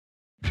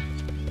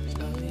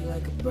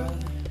like a brother.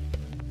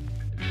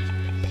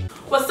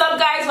 What's up,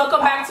 guys? Welcome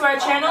back to our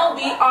channel.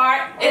 We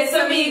are It's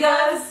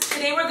Amigas.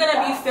 Today we're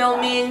gonna be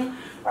filming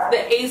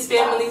the Ace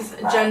family's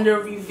gender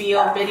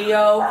reveal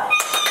video.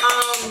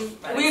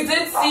 We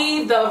did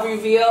see the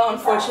reveal,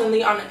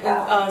 unfortunately,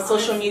 on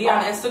social media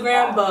on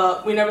Instagram,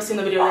 but we never seen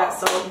the video yet,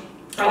 so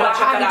I gotta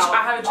check that out.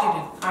 I haven't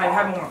cheated. I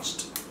haven't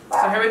watched.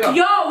 So here we go.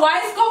 Yo,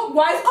 why is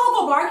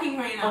Coco barking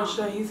right now? Oh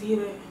shit, he's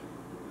heated.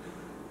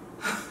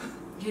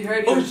 He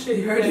heard you. Oh shit,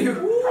 he heard you.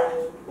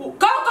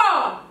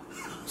 Coco!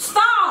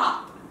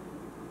 Stop!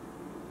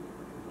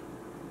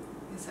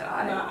 He said,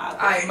 Hold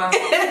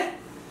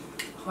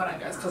on,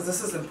 guys, because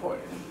this is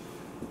important.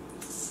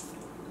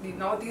 You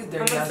know what these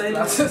dirty ass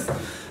glasses.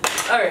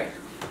 Alright,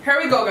 here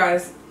we go,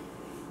 guys.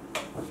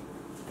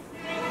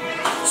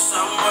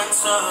 Someone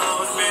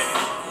told me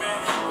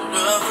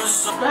love is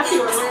so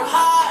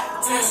high,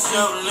 it's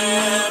your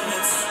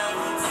limits.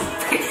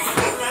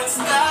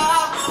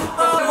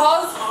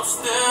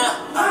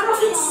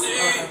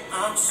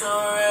 I'm so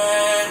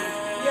ready.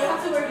 You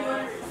have to wear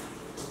deodorant.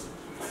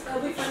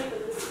 That'll be funny.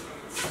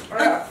 I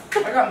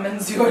got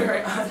men's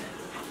deodorant on.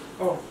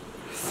 Oh.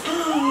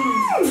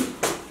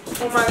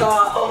 Oh my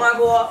god, oh my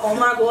god, oh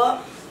my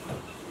god.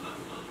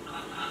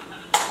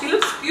 He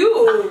looks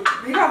cute.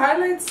 He got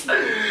highlights.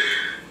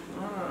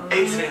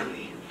 Ace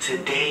family,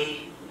 today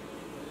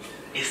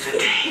is the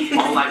day.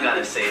 All I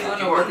gotta say is if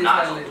you are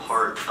not a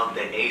part of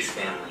the Ace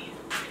family,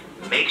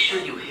 make sure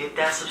you hit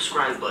that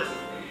subscribe button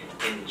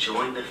and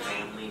join the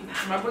family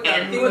now.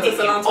 And if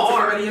you are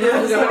part of the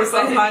Ace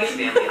family,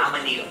 I'm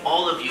gonna need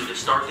all of you to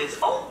start this.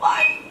 Oh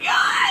my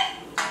god!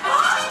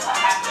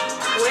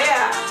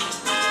 Where?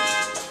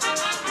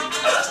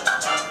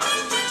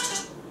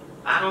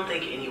 I don't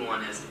think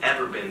anyone has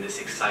ever been this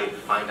excited to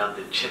find out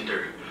the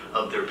gender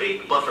of their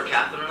baby. But for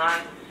Catherine and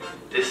I,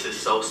 this is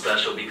so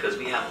special because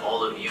we have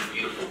all of you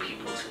beautiful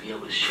people to be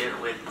able to share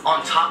with.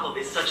 On top of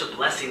it, it's such a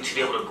blessing to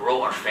be able to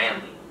grow our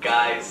family.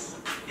 Guys,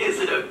 is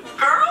it a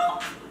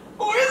girl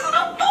or is it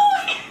a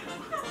boy?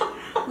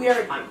 We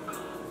are.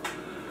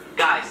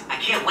 Guys, I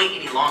can't wait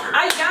any longer.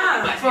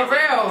 For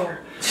real.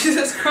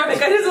 Jesus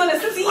Christ. I just want to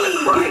see.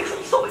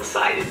 I'm so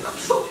excited. I'm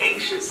so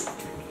anxious.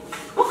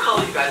 What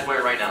color are you guys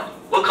wearing right now?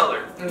 What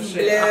color? Oh,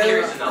 shit. I'm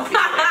curious to know.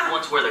 Everyone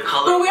wants to wear the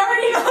color. But we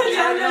already know the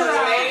gender,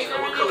 right?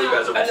 What color you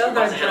guys are wearing? We're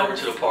about to head over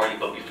to the party,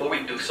 but before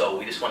we do so,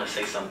 we just want to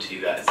say something to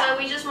you guys. So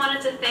we just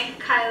wanted to thank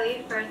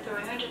Kylie for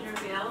throwing our gender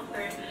reveal,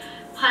 for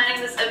planning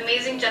this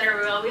amazing gender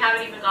reveal. We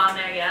haven't even gone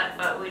there yet,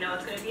 but we know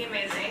it's going to be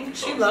amazing.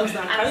 She loves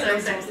that. I'm so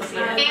excited to see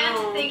it. And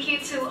thank you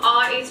to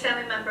all our Ace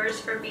family members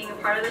for being a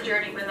part of the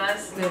journey with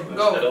us.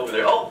 Go over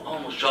there. Oh, I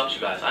almost dropped you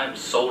guys. I am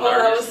so nervous. Oh,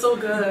 that was so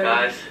good.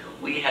 Guys,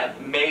 we have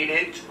made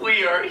it.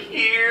 We are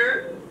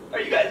here. Are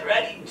you guys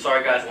ready?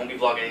 Sorry guys, I won't be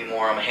vlogging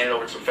anymore. I'm gonna hand it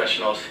over to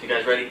professionals. You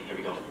guys ready? Here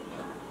we go.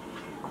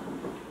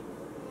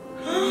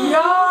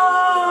 Yo!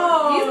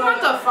 He's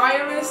not the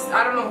finest.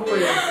 I don't know who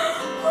he is.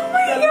 Oh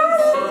my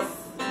god!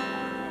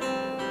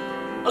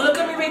 Oh, look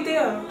at me right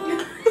there.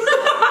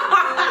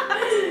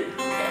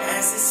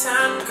 As the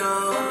time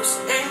goes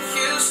and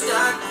you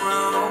start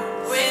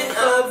growing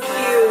So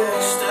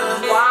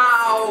cute.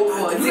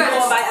 Wow! Is it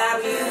going by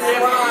Abby?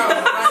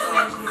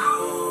 Oh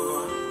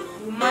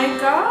my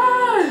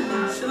god!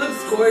 She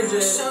looks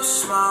gorgeous. so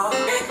small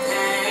and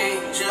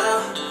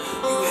angel.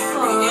 You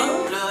had me in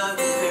love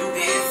even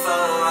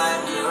before I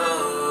knew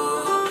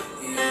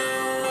you.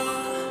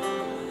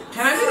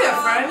 Can I be their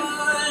friend?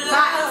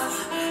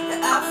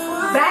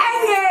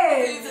 Bang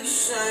it! The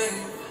same.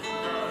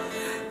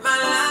 My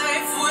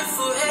life would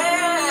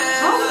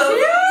forever. Oh,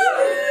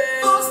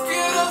 cute! Most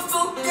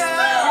beautiful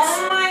girl.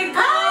 Oh my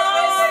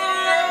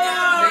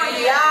god!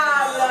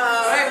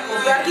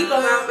 Yeah, aquí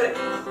con hambre.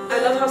 I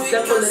love how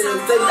simple it is.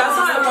 Like, that's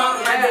how I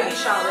want my baby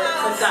shower.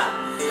 Like that.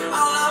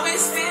 I'll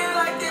always feel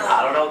like this.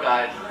 I don't know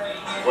guys.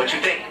 What you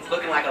think? It's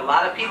looking like a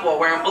lot of people are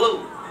wearing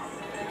blue.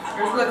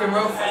 It's looking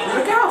real fun.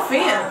 Look at how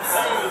fancy.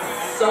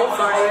 So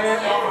fire.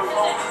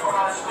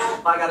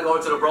 I gotta go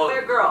into the bro.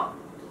 Where girl?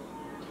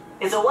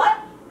 Is it what?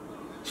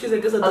 She's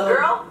like, it's a A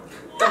girl?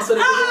 That's what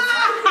it is.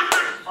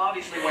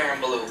 Obviously wearing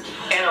blue.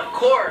 And of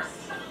course,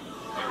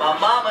 my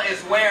mama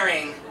is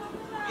wearing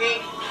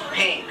pink.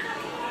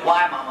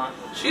 Why, mama?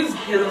 She's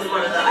beautiful.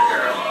 Another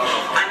girl.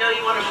 I know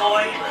you want a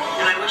boy,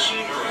 and I wish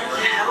you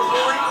to have a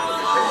boy.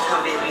 But it's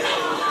gonna be a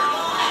beautiful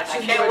girl. I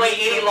can't wait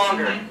any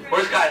longer.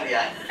 Where's Kylie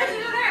at? I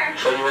can go there.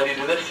 So you ready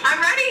to do this? I'm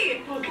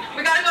ready.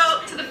 We gotta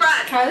go to the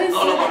front. Kylie's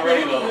Oh no, I'm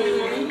ready though.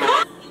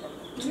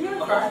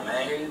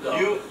 Man, here you go.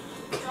 You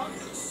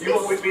will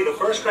always be the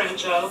first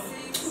grandchild.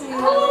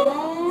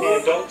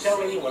 And don't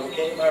tell anyone,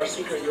 okay? Our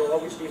secret, you'll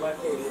always be my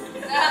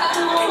favorite.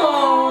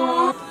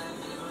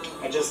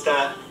 I just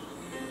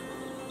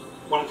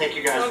want to thank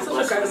you guys for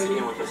blessing us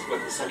again with the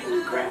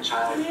second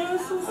grandchild.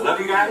 I love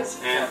you guys,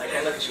 and I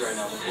can't look at you right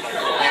now.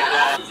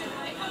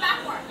 Come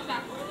back more.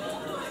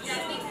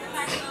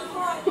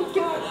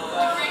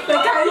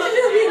 Like, Kylie should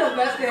just be the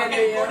best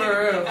grandmother. For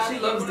real. She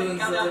loves doing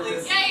stuff like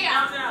this. Yeah.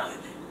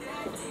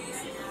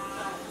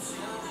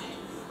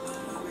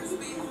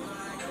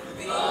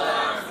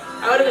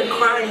 I would started like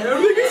crying. And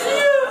I'm like,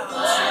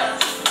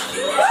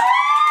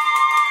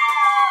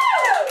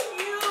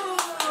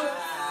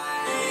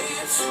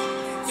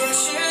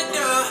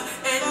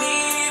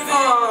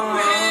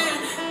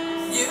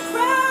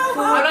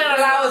 I'm not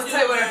gonna lie, I was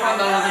tight when I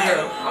found out I was a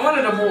girl. I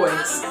wanted a boy.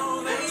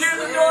 Here's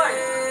the door.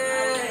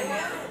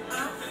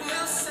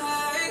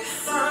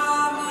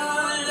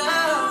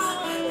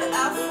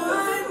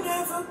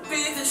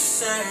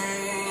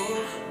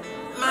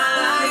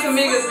 It's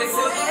Amigas mix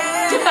it.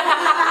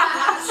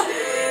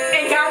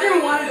 and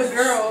Catherine wanted a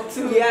girl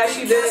too. Yeah,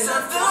 she did.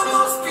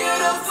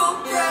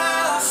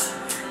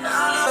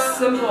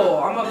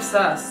 Simple. I'm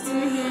obsessed. Look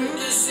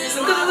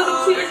at the little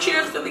clear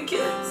chairs for the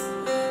kids.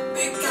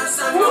 She's gonna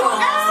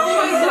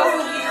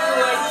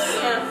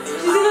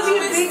be a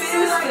big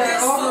sister.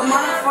 Oh, the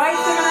amount of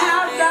fights they're gonna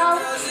have, though.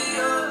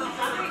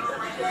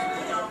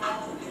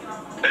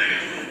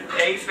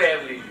 Ace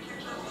family.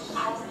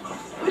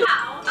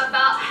 Now,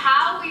 about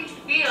how we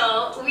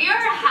feel, we are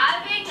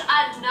having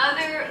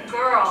another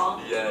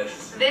girl.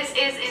 Yes. This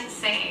is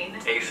insane.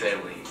 Ace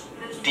family.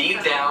 This is Deep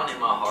so- down in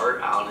my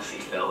heart, I honestly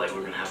felt like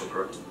we're gonna have a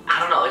girl. I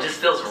don't know, it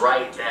just feels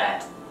right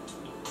that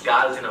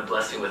God is gonna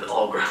bless me with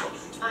all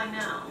girls. I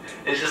know.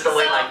 It's just a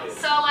way like this.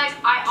 So like,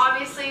 I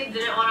obviously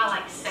didn't want to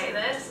like say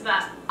this,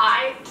 but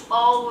I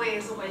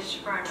always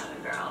wished for another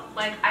girl.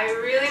 Like, I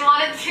really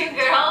wanted 2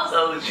 girls.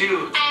 So did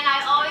you. And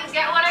I always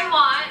get what I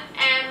want.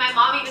 And my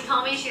mom even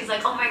told me, she's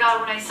like, oh my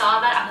God, when I saw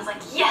that, I was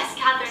like, yes,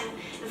 Catherine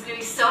is gonna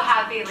be so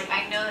happy. Like,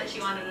 I know that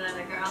she wanted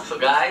another girl. So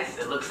guys,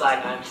 it looks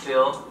like I'm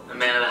still the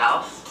man of the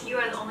house. You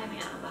are the only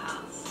man of the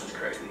house. That's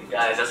crazy.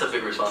 Guys, that's a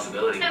big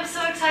responsibility. I'm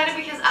so excited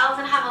because Elle's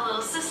gonna have a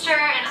little sister,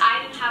 and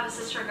I didn't have a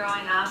sister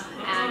growing up,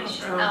 and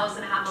Elle's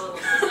gonna have a little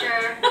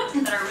sister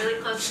that are really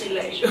close to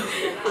each other.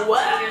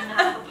 What? 2 years and a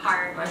half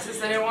apart. My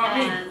sister didn't want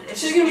me. And it's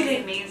She's just gonna be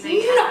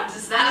amazing. And I'm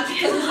just happy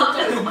to love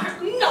it more.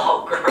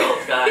 No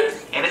girls,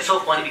 guys. And it's so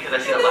funny because I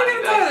see a lot of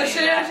you guys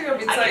saying that. She gonna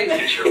be I tight. can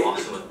picture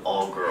Austin with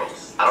all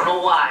girls. I don't know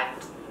why,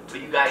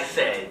 but you guys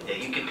said that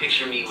you can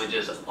picture me with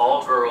just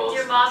all girls.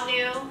 Your mom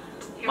knew.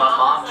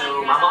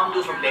 My mom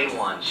knew from day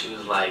one. She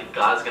was like,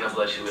 God's gonna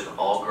bless you with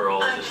all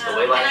girls, just the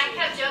way like. And I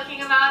kept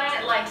joking about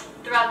it, like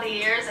throughout the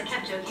years. I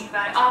kept joking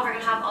about it. Oh, we're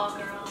gonna have all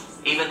girls.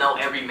 Even though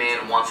every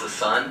man wants a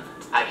son,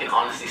 I can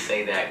honestly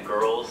say that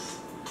girls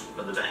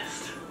are the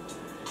best.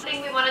 One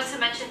thing we wanted to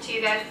mention to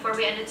you guys before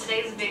we ended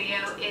today's video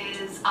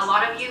is a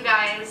lot of you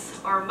guys,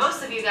 or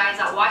most of you guys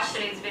that watched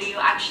today's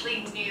video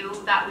actually knew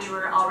that we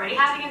were already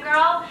having a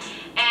girl.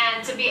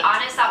 And to be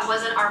honest, that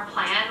wasn't our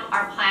plan.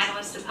 Our plan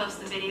was to post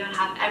the video and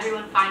have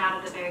everyone find out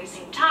at the very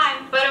same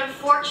time. But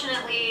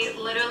unfortunately,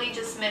 literally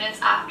just minutes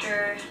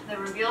after the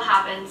reveal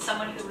happened,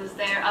 someone who was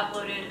there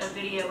uploaded a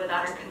video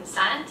without our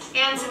consent.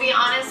 And to be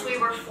honest, we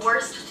were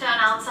forced to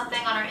announce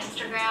something on our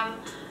Instagram.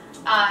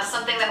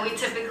 Something that we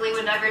typically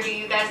would never do.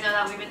 You guys know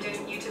that we've been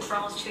doing YouTube for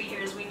almost 2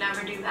 years. We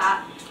never do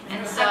that.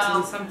 And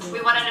so we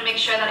wanted to make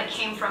sure that it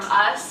came from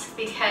us,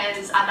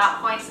 because at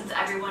that point, since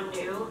everyone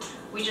knew,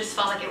 we just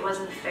felt like it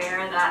wasn't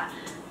fair that,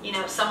 you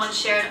know, someone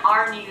shared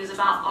our news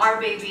about our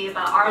baby,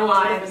 about our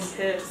lives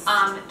to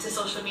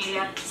social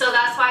media. So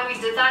that's why we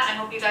did that, and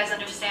I hope you guys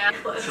understand.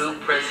 2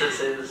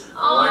 princesses,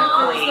 Oh,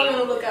 1 queen,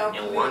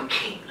 and 1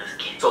 king. Let's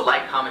get it. So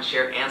like, comment,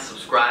 share, and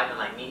subscribe, and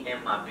like me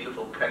and my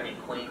beautiful pregnant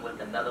queen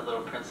with another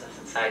little princess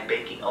inside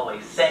baking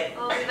always say.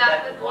 We'll be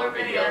back with more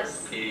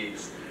videos.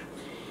 Peace.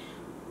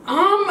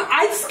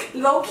 I just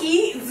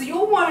low-key, do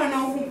you want to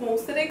know who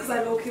posted it? Because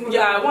I low-key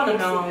I want to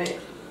know.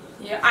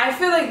 Yeah, I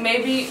feel like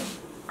maybe,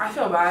 I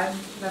feel bad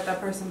that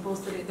that person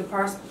posted it. The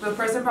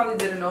person probably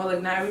didn't know,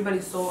 like not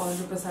everybody's so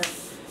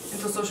 100%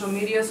 into social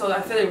media. So I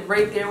feel like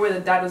right there where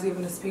the dad was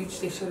giving the speech,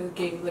 they should have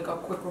gave like a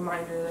quick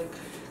reminder, like,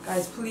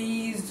 guys,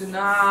 please do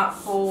not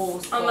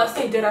post. Unless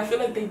they did, I feel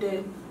like they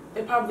did.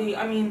 They probably,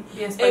 I mean,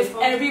 if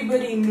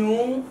everybody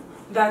knew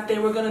that they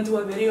were gonna do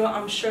a video,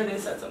 I'm sure they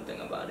said something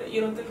about it. You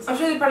don't think so? I'm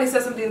sure they probably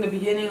said something in the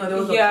beginning, or there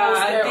was a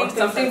I poster think or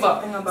something.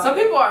 But some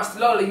people are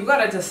slow. Like, you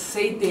gotta just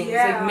say things.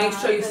 Yeah, like, make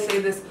sure you say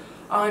this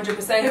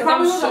 100%. They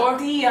probably I'm sure.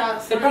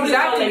 They probably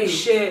Exactly. like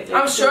shit.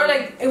 I'm sure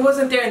like it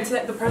wasn't their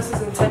intent, the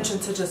person's intention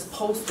to just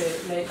post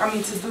it. Like, I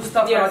mean, to do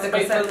stuff without the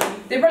consent.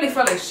 They probably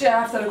felt like shit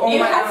after, like, oh my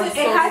god, it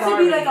had to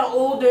be like an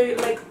older,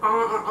 like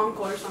aunt or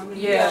uncle or something.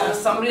 Yeah,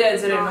 somebody that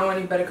didn't know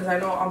any better. Because I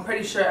know, I'm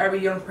pretty sure every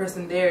young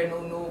person there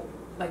knew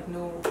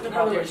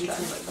how their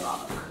YouTube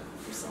vlog.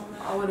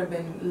 I would have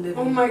been living.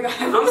 Oh my god,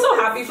 I'm so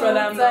happy for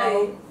them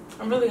though.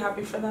 I'm really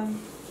happy for them.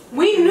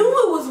 We knew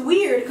it was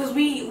weird because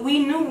we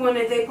knew when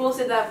they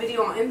posted that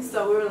video on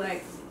Insta, we were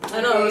like,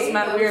 I know, it was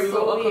mad weird. We were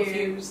all weird.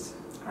 confused.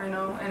 I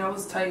know, and I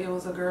was tight. It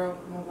was a girl.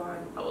 No lie.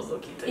 I was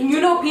low-key tight. And you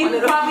know, people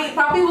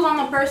probably was on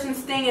the person's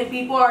thing, and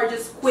people are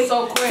just quick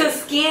to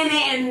scan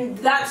it, and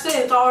that's it.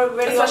 It's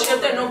already. Especially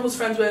if they know who's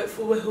friends with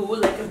who.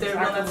 Like if they're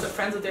not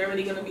friends, if they're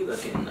already gonna be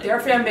looking. Like, their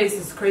fan base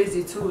is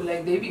crazy too.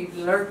 Like, they be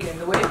lurking.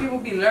 The way people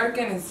be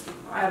lurking is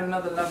at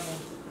another level.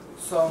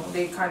 So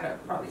they kind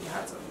of probably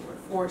were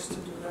forced to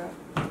do that.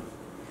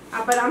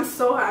 But I'm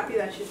so happy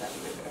that she's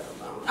having a girl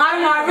though. I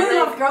don't know. I really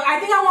love girls. I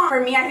think I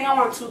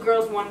want 2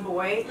 girls, 1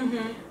 boy.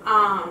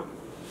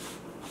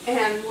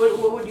 And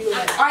what would you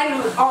like? I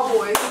know all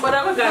boys.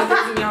 Whatever God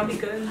gives me, I'll be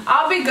good.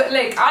 I'll be good.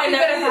 Like I'll be good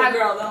never if I had have a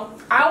girl though.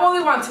 I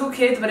only want 2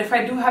 kids, but if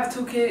I do have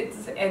 2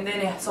 kids, and then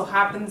it so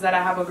happens that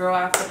I have a girl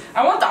after,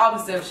 I want the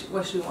opposite of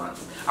what she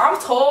wants. I'm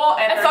tall,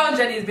 and I found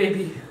Jenny's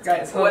baby,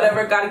 guys.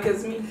 Whatever God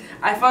gives me.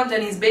 I found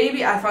Jenny's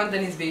baby.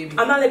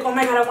 I'm not like, oh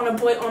my God, I want a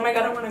boy. Oh my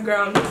God, I want a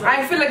girl. Like,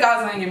 I feel like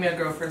God's gonna give me a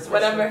girl first.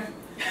 Whatever. Sure.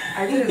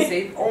 I didn't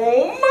say.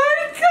 Oh my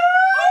God!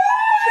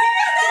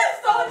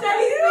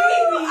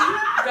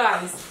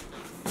 Guys,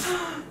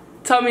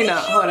 tell me now.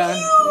 Hold on.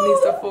 It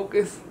needs to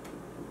focus.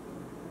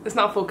 It's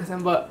not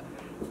focusing, but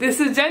this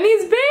is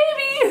Jenny's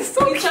baby. It's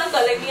so cute.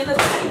 Like me in the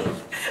baby.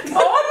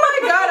 Oh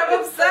my God, I'm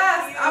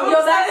obsessed.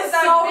 Yo, that is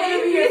so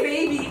gonna be your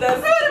baby.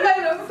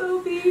 That's so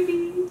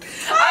baby.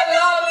 I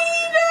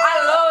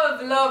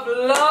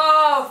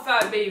love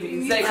fat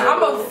babies. Like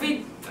I'm a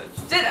feed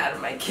the shit out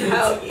of my kids.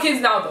 Kids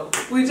now though.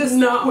 We're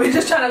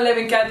just trying to live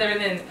in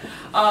Catherine and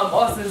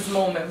Austin's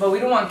moment, but we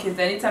don't want kids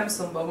anytime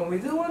soon. But when we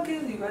do want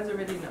kids, you guys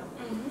already know.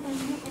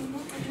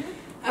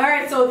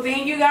 Alright, so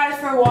thank you guys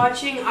for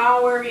watching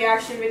our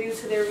reaction video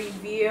to the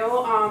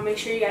reveal. Make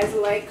sure you guys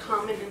like,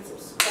 comment, and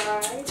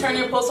subscribe. Turn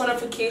your post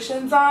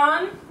notifications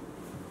on.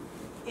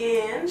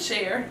 And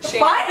share.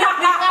 Bye.